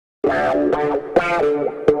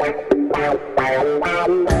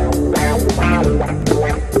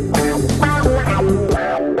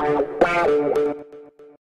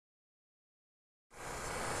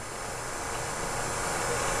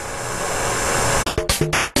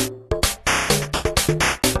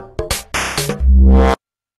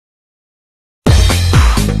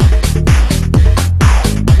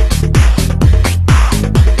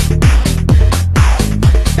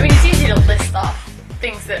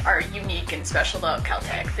Things that are unique and special about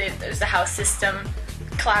Caltech. There's the house system,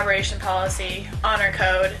 collaboration policy, honor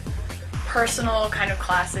code, personal kind of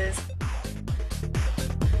classes.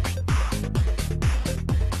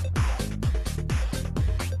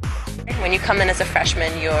 When you come in as a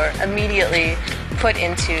freshman, you're immediately put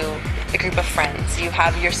into a group of friends. You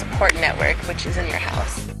have your support network, which is in your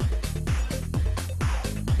house.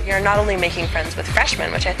 You're not only making friends with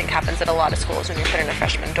freshmen, which I think happens at a lot of schools when you're put in a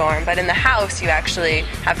freshman dorm, but in the house you actually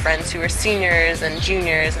have friends who are seniors and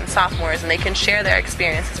juniors and sophomores, and they can share their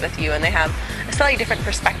experiences with you, and they have a slightly different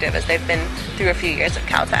perspective as they've been through a few years of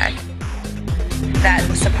Caltech. That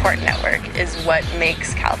support network is what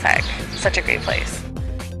makes Caltech such a great place.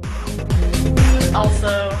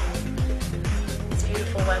 Also, it's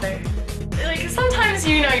beautiful weather. Like sometimes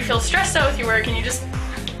you feel stressed out with your work and you just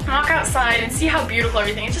walk outside and see how beautiful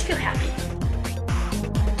everything is, just feel happy.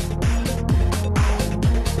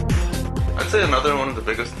 I'd say another one of the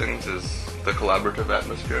biggest things is the collaborative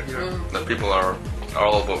atmosphere here. That people are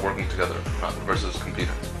all about working together versus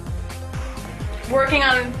competing. Working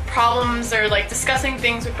on problems or discussing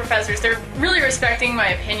things with professors, they're really respecting my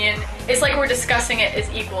opinion. It's like we're discussing it as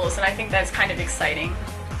equals, and I think that's kind of exciting.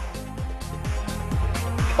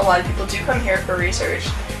 A lot of people do come here for research,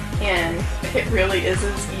 and it really is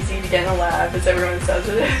as easy to get in a lab as everyone says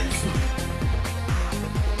it is.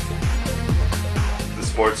 The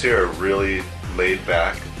sports here are really laid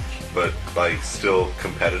back, but still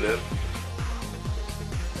competitive.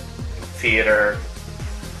 Theater,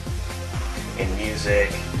 in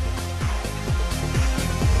music.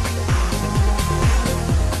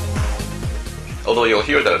 Although you'll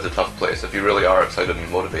hear that it's a tough place, if you really are excited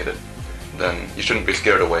and motivated, then you shouldn't be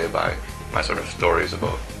scared away by my sort of stories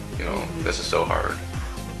about, this is so hard.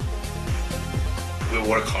 We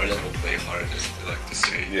work hard and we play hard, just like to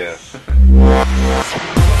say. Yeah.